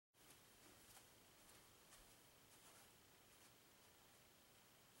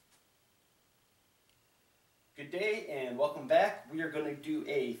Good day and welcome back. We are going to do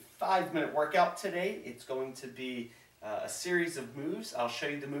a 5-minute workout today. It's going to be a series of moves. I'll show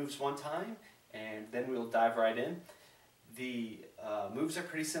you the moves one time and then we'll dive right in. The moves are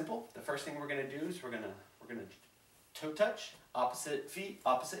pretty simple. The first thing we're going to do is we're going to toe touch, opposite feet,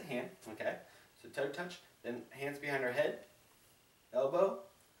 opposite hand. Okay, so toe touch, then hands behind our head, elbow,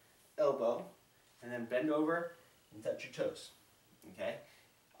 elbow, and then bend over and touch your toes. Okay.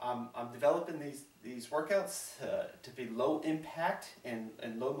 I'm developing these workouts to be low impact and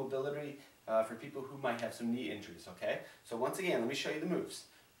low mobility for people who might have some knee injuries, okay? So once again, let me show you the moves.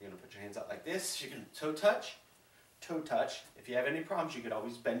 You're going to put your hands out like this. You're going to toe touch, toe touch. If you have any problems, you could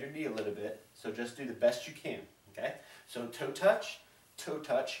always bend your knee a little bit. So just do the best you can, okay? So toe touch,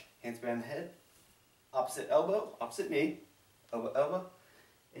 hands behind the head, opposite elbow, opposite knee, elbow, elbow,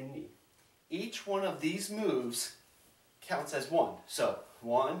 and knee. Each one of these moves counts as one. So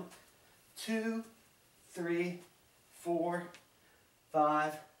 1, 2, 3, 4,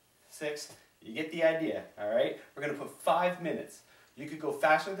 5, 6. You get the idea, all right? We're going to put 5 minutes. You could go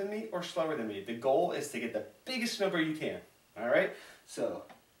faster than me or slower than me. The goal is to get the biggest number you can, all right? So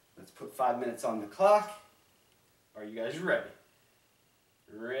let's put 5 minutes on the clock. Are you guys ready?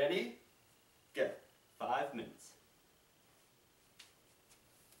 Ready? Go. 5 minutes.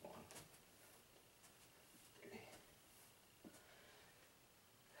 1, 3,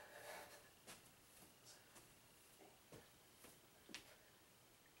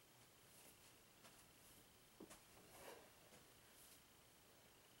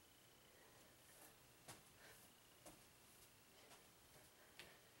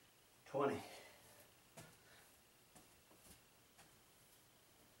 20.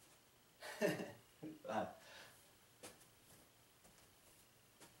 5.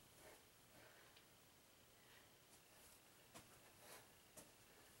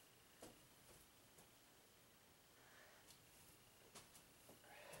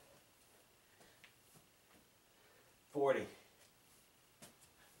 40.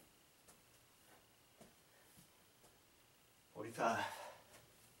 45.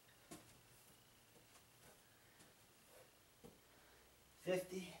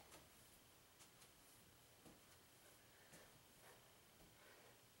 50.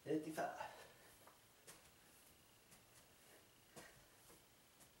 55.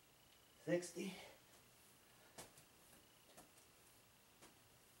 60.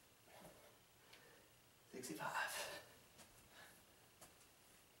 65.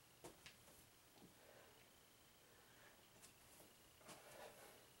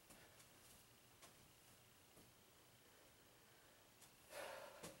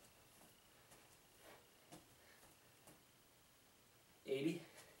 80.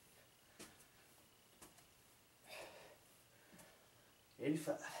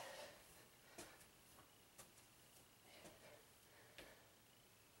 85.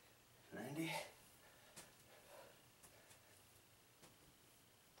 90.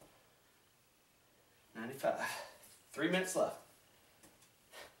 95. 3 minutes left.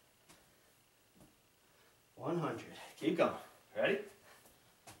 100. Keep going. Ready?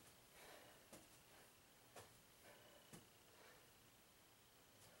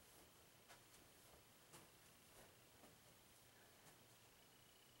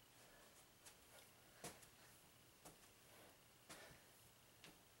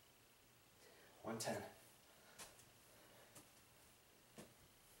 One 10.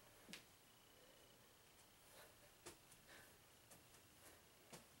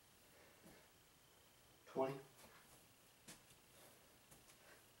 20.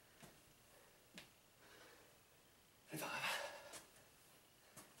 25.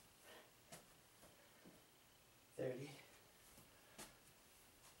 30.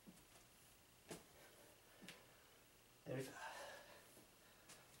 35.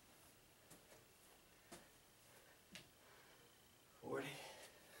 40.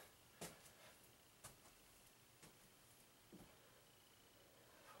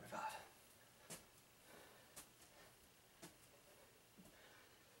 45.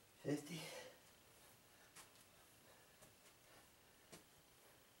 50.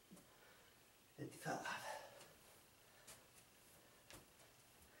 55.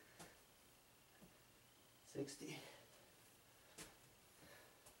 60.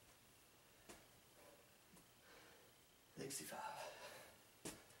 65.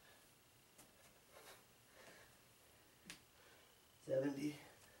 70.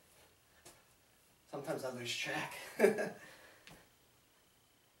 Sometimes I lose track. 75.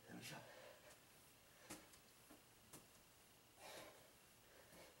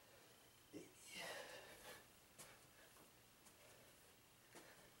 80. 90.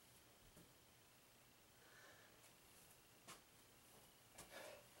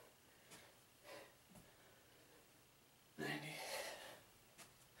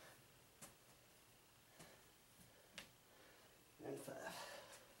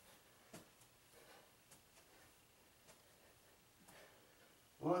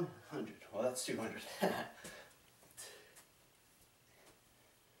 that's 200.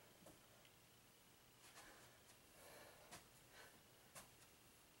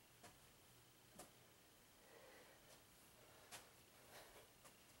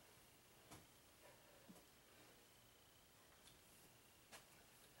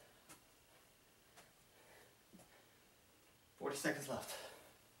 40 seconds left.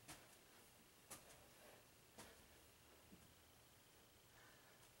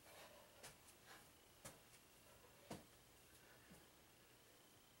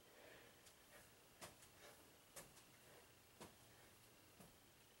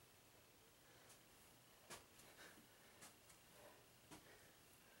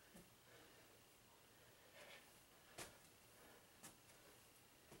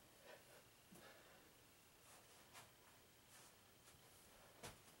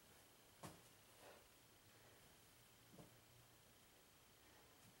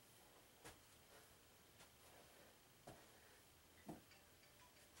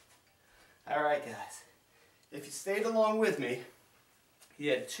 All right, guys. If you stayed along with me,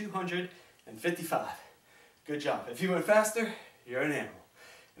 you had 255. Good job. If you went faster, you're an animal.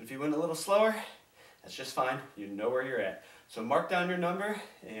 And if you went a little slower, that's just fine. You know where you're at. So mark down your number,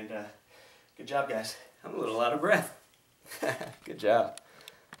 and good job, guys. I'm a little out of breath. Good job.